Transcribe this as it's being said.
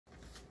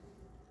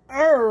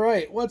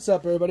Alright, what's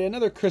up everybody?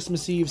 Another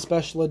Christmas Eve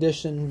special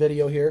edition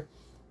video here.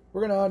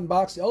 We're going to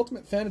unbox the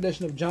Ultimate Fan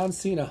Edition of John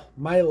Cena,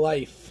 My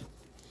Life.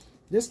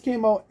 This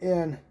came out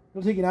in,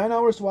 it'll take you 9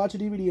 hours to watch a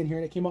DVD in here,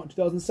 and it came out in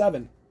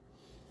 2007.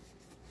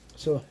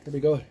 So, here we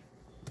go.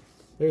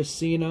 There's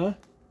Cena.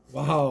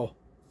 Wow.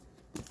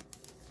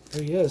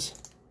 There he is.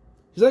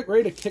 He's like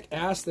ready to kick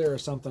ass there or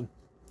something.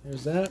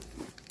 There's that.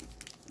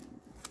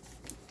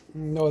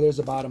 No, there's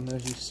the bottom.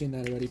 There's, you've seen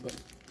that already, but...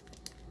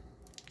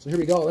 So here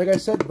we go. Like I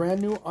said,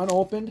 brand new,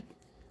 unopened.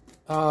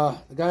 The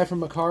guy from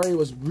Macari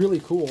was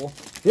really cool.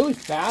 Really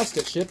fast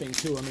at shipping,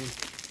 too. I mean,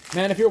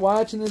 man, if you're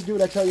watching this,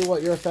 dude, I tell you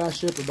what, you're a fast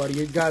shipper, buddy.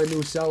 You got a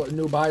new seller, a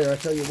new buyer. I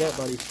tell you what,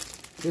 buddy.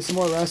 Get some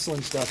more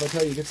wrestling stuff. I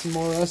tell you, get some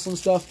more wrestling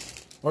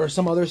stuff. Or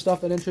some other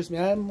stuff that interests me.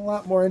 I have a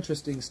lot more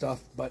interesting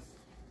stuff, but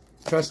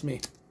trust me,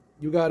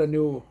 you got a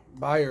new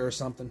buyer or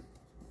something.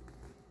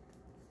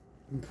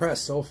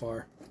 Impressed so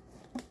far.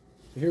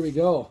 So here we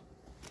go.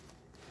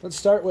 Let's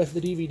start with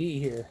the DVD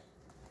here.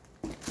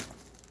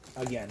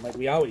 Again, like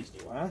we always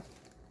do, huh?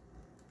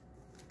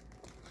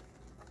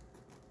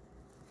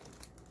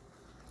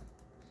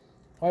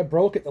 Oh, I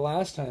broke it the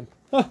last time.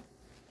 Huh.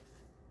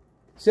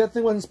 See, that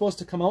thing wasn't supposed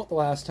to come out the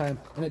last time,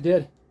 and it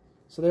did.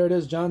 So there it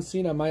is, John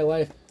Cena, My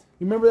Life.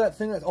 You remember that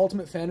thing, that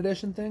Ultimate Fan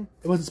Edition thing?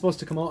 It wasn't supposed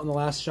to come out in the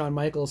last Shawn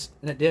Michaels,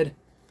 and it did.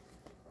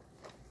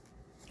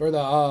 Or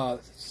the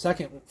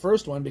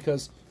first one,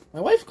 because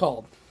my wife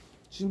called.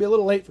 She's going to be a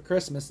little late for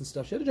Christmas and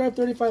stuff. She had to drive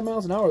 35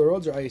 miles an hour. The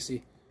roads are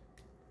icy.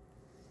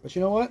 But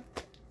you know what?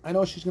 I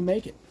know she's going to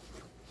make it.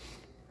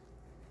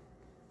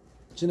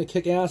 She's going to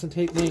kick ass and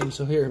take names.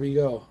 So here we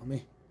go. Let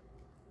me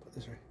put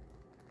this right.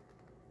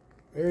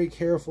 Very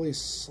carefully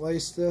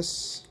slice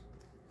this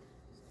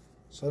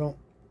so I don't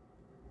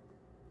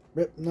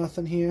rip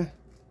nothing here.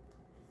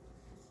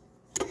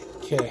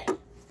 Okay. Let's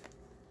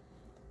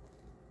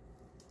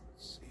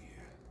see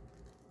here.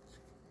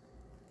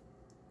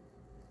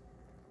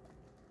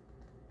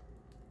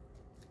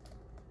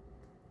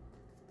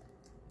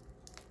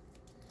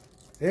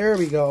 There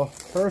we go.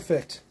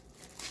 Perfect.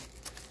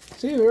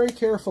 See, very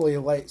carefully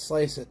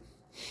slice it.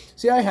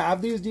 See, I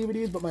have these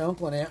DVDs, but my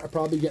uncle and aunt are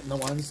probably getting the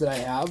ones that I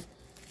have.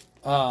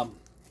 But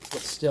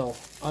still,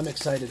 I'm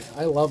excited.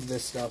 I love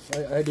this stuff.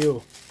 I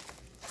do.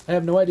 I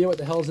have no idea what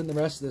the hell's in the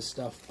rest of this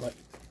stuff, but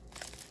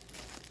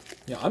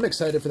yeah, I'm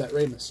excited for that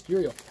Rey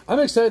Mysterio. I'm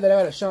excited that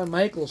I got a Shawn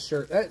Michaels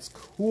shirt. That's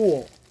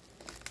cool.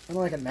 I don't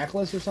know, like a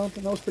necklace or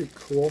something. That was pretty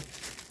cool.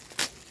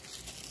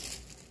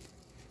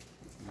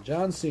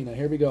 John Cena.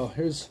 Here we go.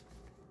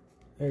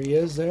 There he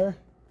is there.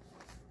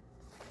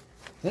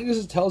 I think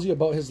this tells you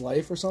about his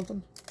life or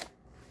something.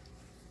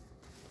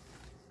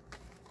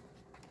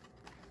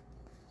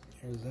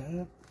 Here's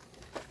that.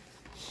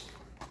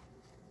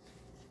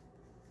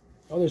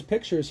 Oh, there's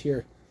pictures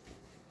here.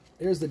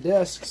 There's the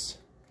discs.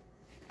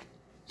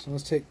 So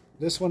let's take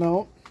this one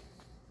out.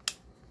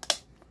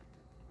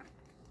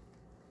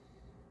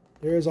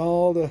 There's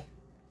all the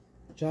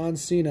John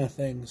Cena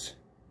things.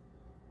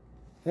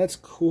 That's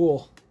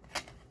cool.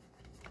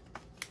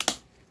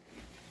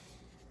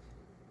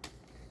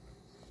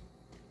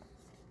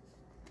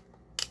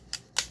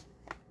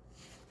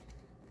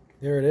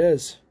 There it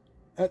is.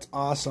 That's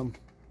awesome.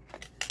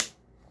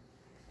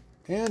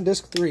 And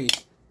disc 3.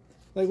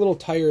 Like little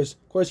tires.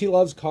 Of course, he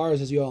loves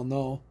cars, as you all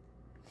know.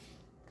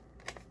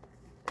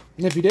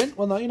 And if you didn't,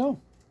 well, now you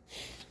know.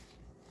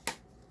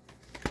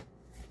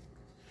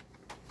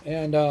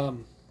 And,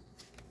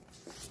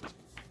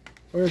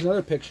 where's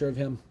another picture of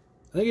him?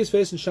 I think he's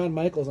facing Shawn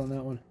Michaels on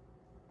that one.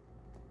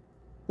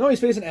 No, he's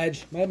facing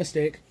Edge. My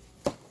mistake.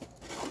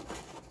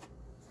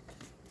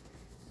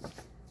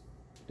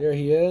 There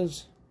he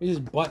is. He's his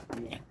butt.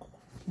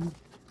 And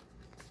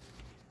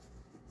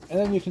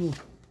then you can...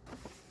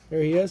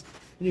 There he is.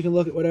 And you can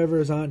look at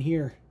whatever is on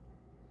here.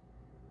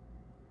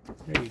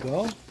 There you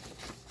go.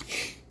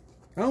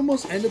 I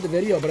almost ended the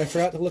video, but I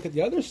forgot to look at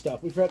the other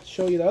stuff. We forgot to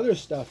show you the other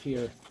stuff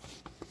here,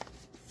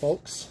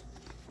 folks.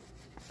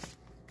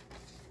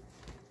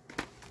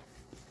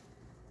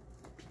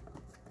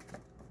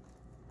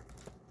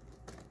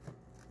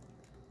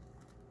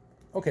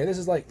 Okay, this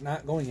is like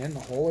not going in the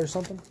hole or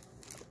something.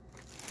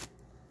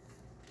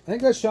 I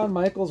think that Shawn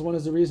Michaels one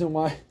is the reason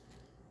why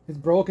it's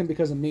broken,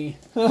 because of me.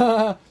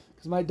 Because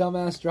my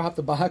dumbass dropped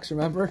the box,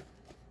 remember?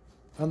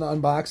 On the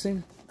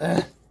unboxing.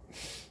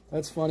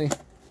 That's funny.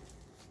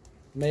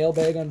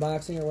 Mailbag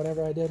unboxing or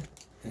whatever I did.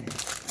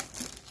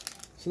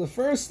 So the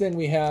first thing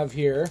we have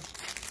here.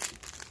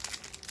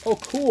 Oh,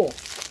 cool.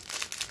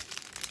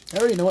 I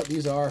already know what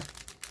these are.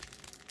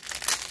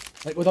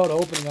 Like, without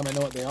opening them, I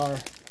know what they are.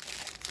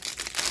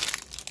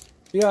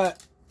 We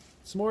got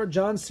some more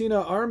John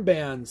Cena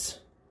armbands.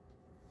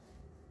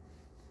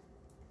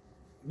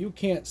 You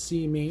can't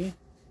see me.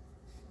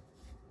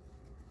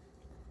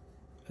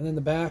 And then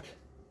the back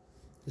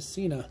is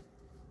Cena.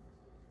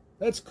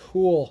 That's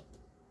cool.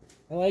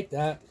 I like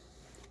that.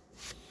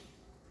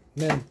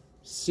 And then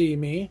see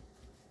me.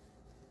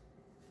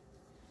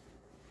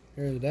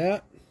 Here's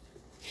that.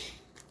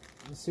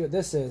 Let's see what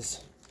this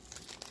is.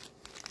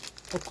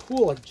 Oh,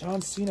 cool, a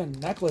John Cena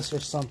necklace or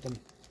something.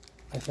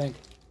 I think.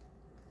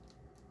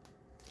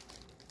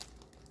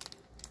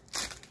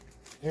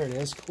 There it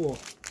is. Cool.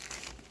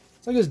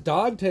 It's like his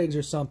dog tags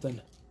or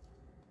something.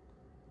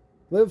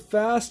 Live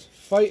fast,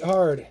 fight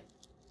hard.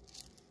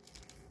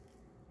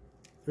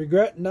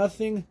 Regret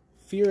nothing,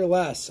 fear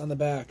less on the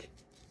back.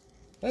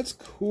 That's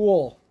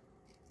cool.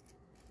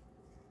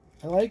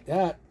 I like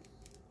that.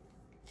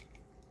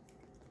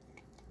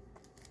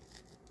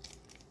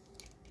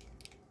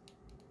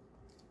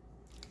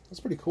 That's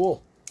pretty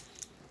cool.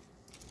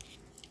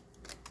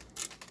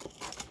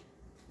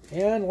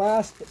 And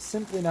last but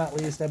simply not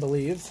least, I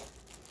believe.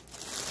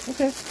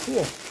 Okay,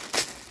 cool.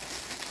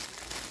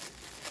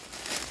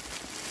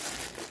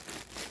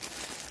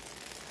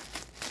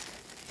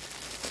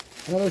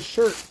 Another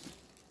shirt.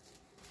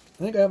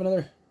 I think I have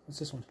another. What's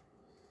this one?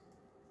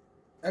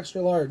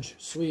 Extra large.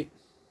 Sweet.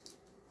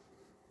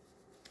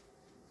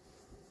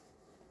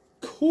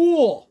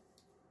 Cool.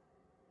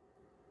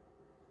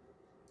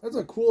 That's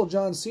a cool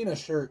John Cena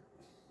shirt.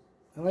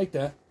 I like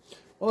that.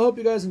 Well, I hope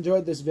you guys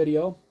enjoyed this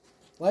video.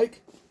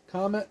 Like,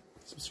 comment,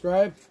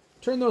 subscribe,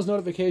 turn those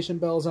notification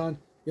bells on.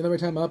 You'll know every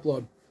time I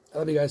upload. I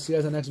love you guys. See you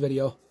guys in the next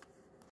video.